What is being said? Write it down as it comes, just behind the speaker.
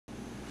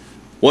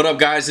What up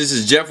guys, this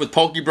is Jeff with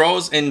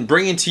PokeBros and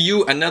bringing to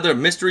you another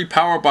mystery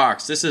power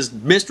box. This is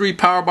mystery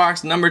power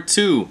box number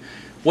 2.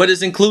 What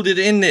is included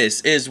in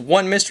this is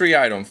 1 mystery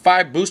item,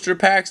 5 booster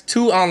packs,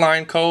 2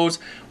 online codes,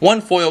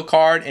 1 foil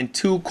card, and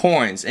 2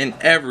 coins in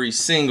every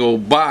single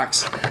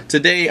box.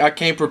 Today I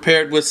came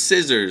prepared with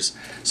scissors.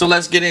 So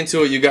let's get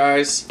into it, you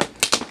guys.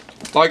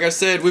 Like I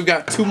said, we've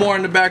got 2 more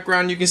in the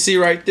background you can see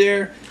right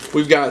there.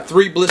 We've got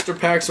 3 blister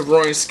packs of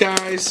Roaring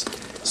Skies.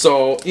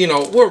 So, you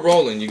know, we're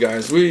rolling, you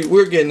guys.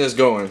 We're getting this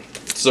going.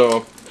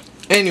 So,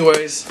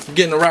 anyways,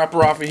 getting the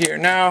wrapper off of here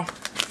now.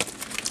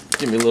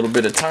 Give me a little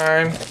bit of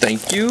time.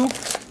 Thank you.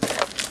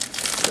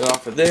 Get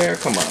off of there.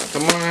 Come on,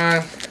 come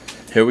on.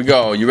 Here we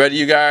go. You ready,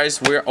 you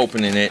guys? We're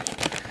opening it.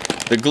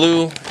 The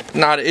glue,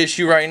 not an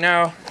issue right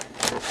now.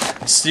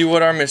 Let's see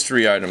what our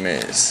mystery item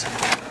is.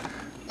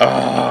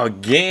 Oh,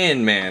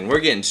 again, man.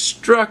 We're getting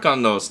struck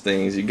on those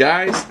things, you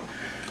guys.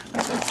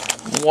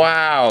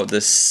 Wow,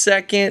 the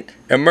second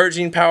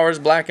Emerging Powers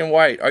Black and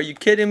White. Are you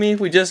kidding me?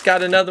 We just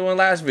got another one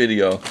last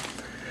video.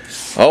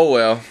 Oh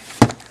well,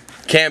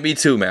 can't be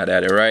too mad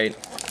at it, right?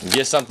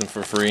 Get something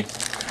for free.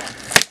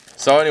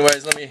 So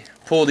anyways, let me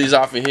pull these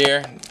off of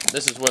here.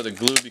 This is where the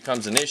glue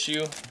becomes an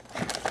issue.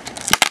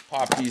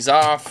 Pop these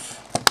off.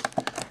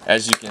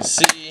 As you can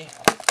see,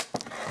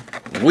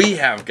 we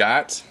have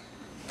got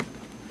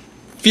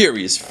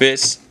Furious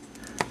Fist,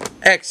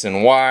 X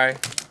and Y,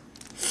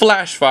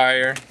 Flash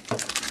Fire,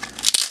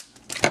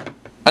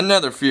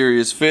 another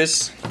Furious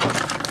Fist,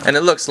 and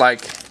it looks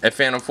like a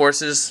Phantom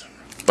Forces,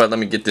 but let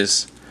me get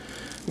this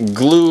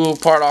glue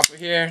part off of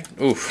here.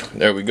 Oof,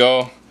 there we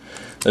go.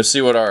 Let's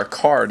see what our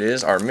card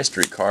is, our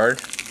mystery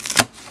card.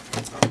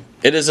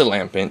 It is a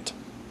Lampent.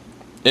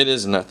 It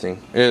is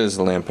nothing. It is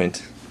a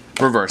Lampent.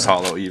 Reverse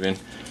hollow even.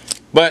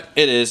 But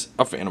it is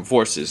a Phantom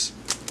Forces.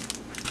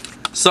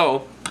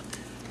 So,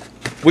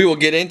 we will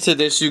get into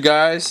this, you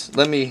guys.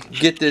 Let me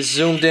get this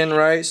zoomed in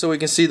right so we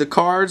can see the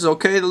cards.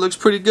 Okay, that looks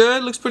pretty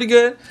good. Looks pretty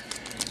good.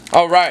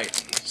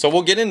 Alright, so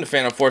we'll get into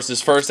Phantom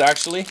Forces first,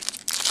 actually.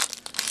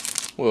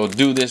 We'll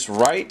do this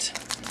right.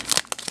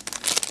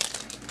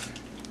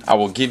 I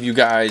will give you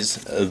guys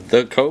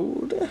the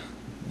code.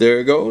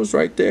 There it goes,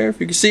 right there, if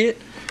you can see it.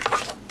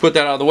 Put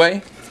that out of the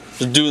way.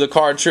 Let's do the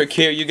card trick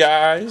here, you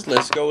guys.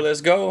 Let's go,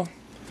 let's go.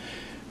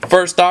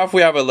 First off,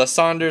 we have a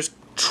Lysander's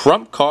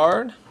Trump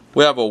card.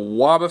 We have a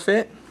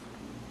Wobbuffet.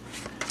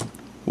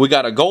 We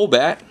got a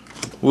Golbat.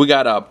 We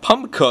got a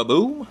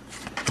Pumpkaboo.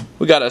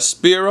 We got a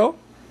Spearow.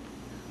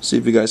 See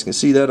if you guys can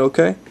see that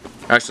okay.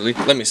 Actually,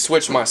 let me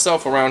switch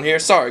myself around here.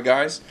 Sorry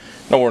guys.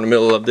 No, we're in the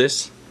middle of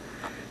this.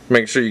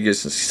 Make sure you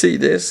guys can see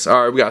this.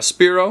 Alright, we got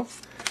Spearow.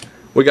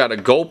 We got a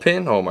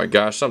Gulpin. Oh my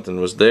gosh, something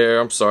was there.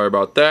 I'm sorry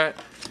about that.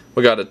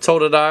 We got a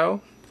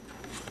Totodile.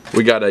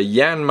 We got a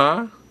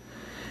Yanma.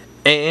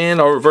 And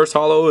our reverse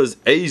hollow is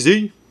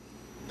AZ.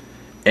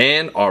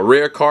 And our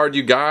rare card,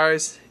 you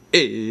guys,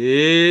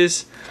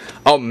 is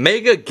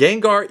Omega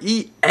Gengar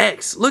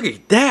EX. Look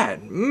at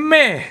that,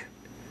 man.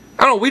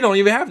 We don't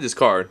even have this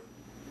card.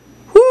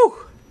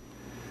 Whew.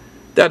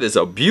 That is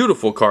a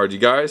beautiful card, you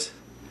guys.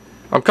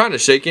 I'm kind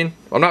of shaking.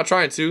 I'm not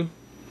trying to.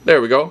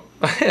 There we go.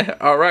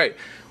 Alright,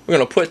 we're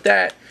going to put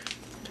that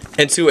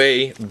into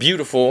a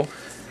beautiful,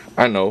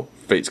 I know,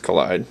 Fates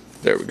Collide.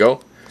 There we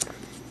go.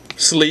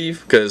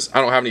 Sleeve, because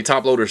I don't have any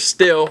top loaders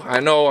still. I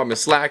know I've been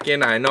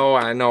slacking. I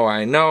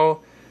know.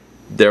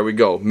 There we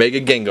go. Mega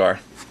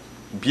Gengar.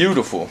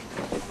 Beautiful.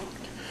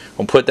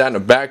 I'll put that in the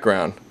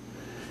background.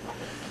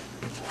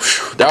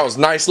 Whew, that was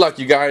nice luck,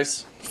 you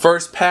guys.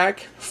 First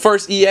pack,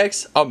 first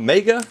EX,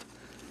 Omega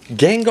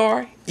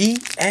Gengar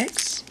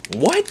EX.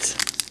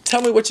 What?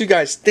 Tell me what you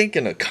guys think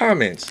in the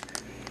comments.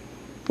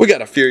 We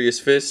got a Furious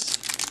Fist.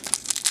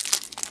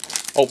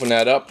 Open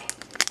that up.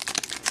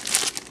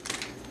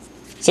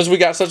 Since we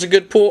got such a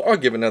good pull, I'll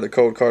give another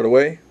code card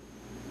away.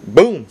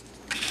 Boom.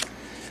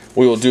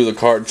 We will do the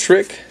card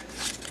trick.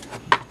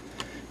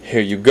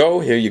 Here you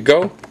go, here you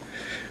go.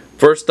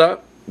 First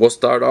up, we'll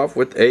start off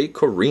with a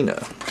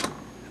Korrina.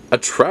 A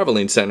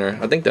Traveling Center.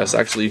 I think that's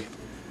actually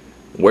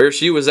where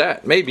she was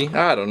at. Maybe,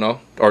 I don't know.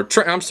 Or,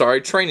 I'm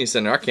sorry, Training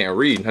Center. I can't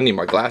read. I need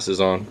my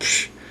glasses on.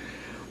 Psh.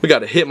 We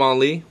got a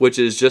Hitmonlee, which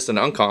is just an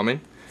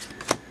uncommon.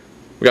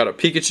 We got a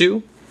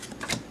Pikachu.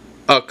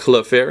 A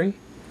Clefairy.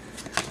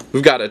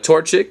 We've got a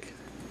Torchic,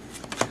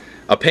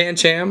 a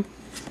Pancham,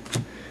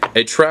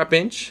 a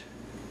Trapinch.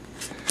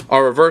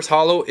 Our reverse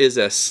hollow is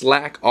a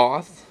Slack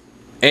Oth,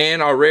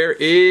 and our rare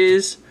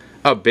is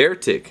a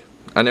Beartic.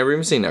 I never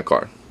even seen that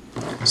card.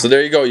 So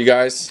there you go, you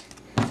guys.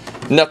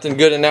 Nothing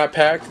good in that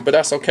pack, but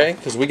that's okay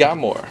because we got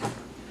more.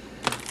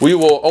 We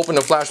will open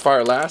the Flash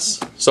Fire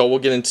last, so we'll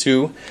get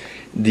into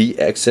the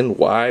X and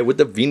Y with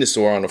the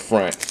Venusaur on the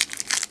front.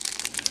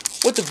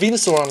 With the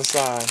Venusaur on the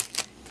side.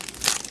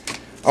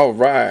 All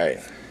right.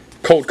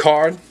 Code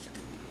card.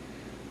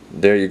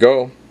 There you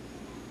go.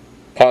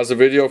 Pause the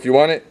video if you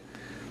want it.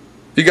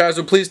 If you guys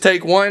would please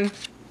take one,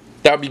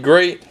 that'd be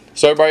great.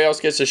 So everybody else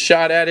gets a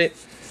shot at it.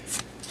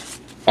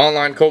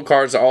 Online code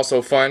cards are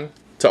also fun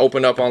to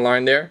open up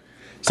online there.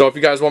 So if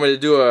you guys want me to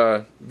do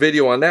a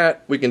video on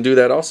that, we can do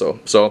that also.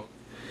 So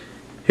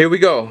Here we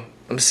go.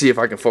 Let me see if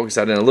I can focus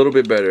that in a little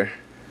bit better.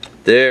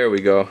 There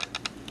we go.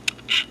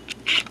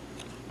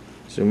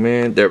 Zoom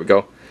in. There we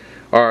go.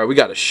 Alright, we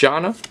got a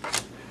Shauna.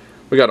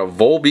 We got a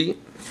Volbeat.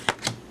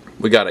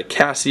 We got a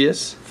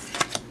Cassius.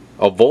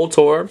 A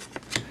Voltorb.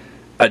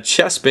 A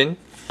Chespin.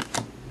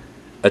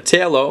 A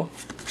Tailo.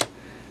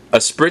 A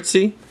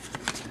Spritzee.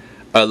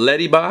 A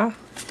Leddyba.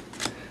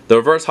 The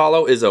reverse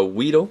holo is a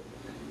Weedle.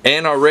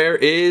 And our rare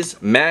is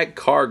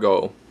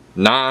Magcargo.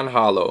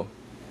 Non-holo.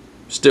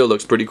 Still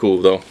looks pretty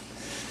cool though.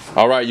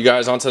 Alright, you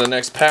guys, on to the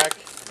next pack.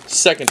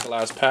 Second to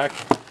last pack.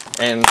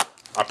 And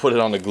I put it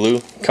on the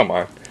glue. Come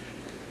on.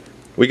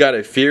 We got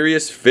a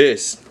Furious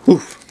Fist.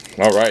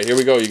 Alright, here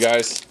we go, you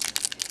guys.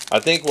 I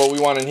think what we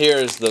want in here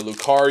is the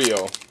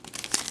Lucario.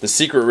 The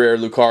secret rare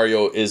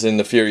Lucario is in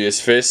the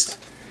Furious Fist.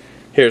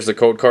 Here's the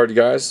code card, you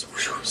guys.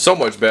 So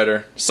much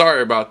better.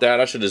 Sorry about that.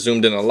 I should have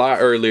zoomed in a lot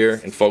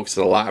earlier and focused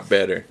a lot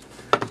better.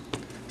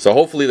 So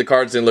hopefully the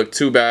cards didn't look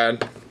too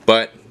bad,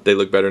 but they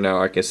look better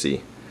now, I can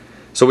see.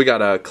 So we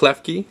got a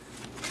Klefki.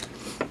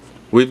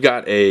 We've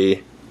got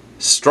a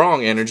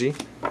Strong Energy.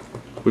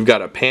 We've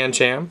got a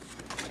Pancham.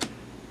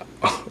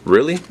 Oh,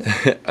 really?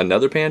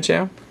 Another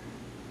Pancham?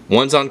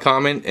 One's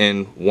uncommon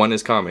and one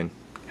is common.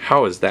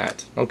 How is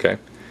that? Okay.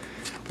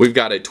 We've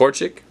got a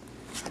Torchic.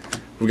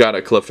 We've got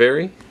a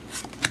Clefairy.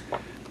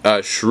 A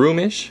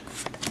Shroomish.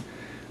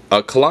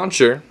 A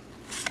Clauncher.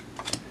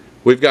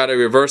 We've got a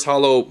reverse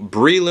holo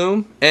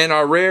Breloom. And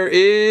our rare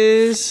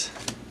is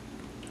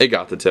a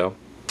Gothitelle.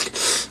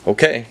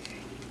 Okay.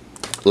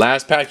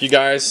 Last pack, you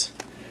guys.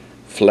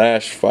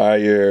 Flash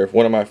Fire.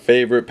 One of my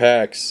favorite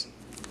packs.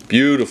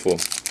 Beautiful.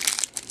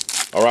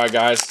 Alright,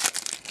 guys.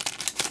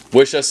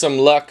 Wish us some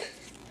luck.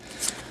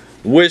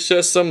 Wish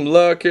us some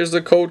luck. Here's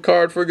the code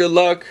card for good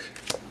luck.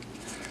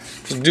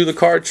 Just do the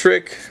card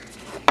trick.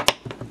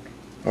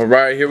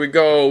 Alright, here we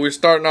go. We're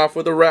starting off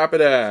with a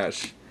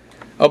Rapidash.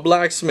 A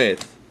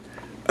Blacksmith.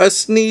 A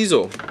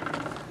Sneasel.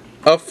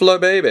 A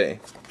Flabebe.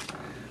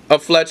 A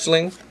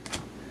Fletchling.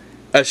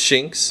 A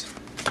Shinx.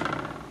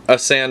 A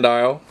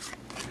Sandile.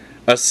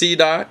 A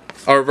Seedot.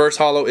 Our reverse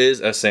holo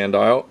is a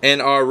Sandile.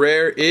 And our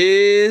rare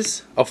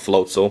is a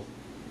Floatzel.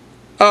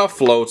 A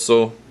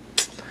Floatzel.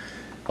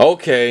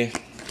 Okay.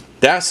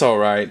 That's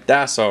alright.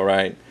 That's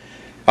alright.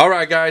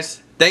 Alright,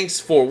 guys. Thanks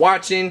for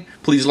watching.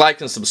 Please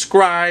like and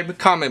subscribe.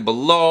 Comment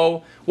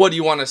below. What do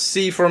you want to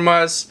see from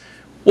us?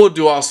 We'll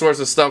do all sorts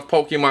of stuff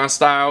Pokemon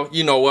style.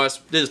 You know us.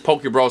 This is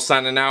PokeBros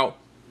signing out.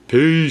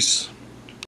 Peace.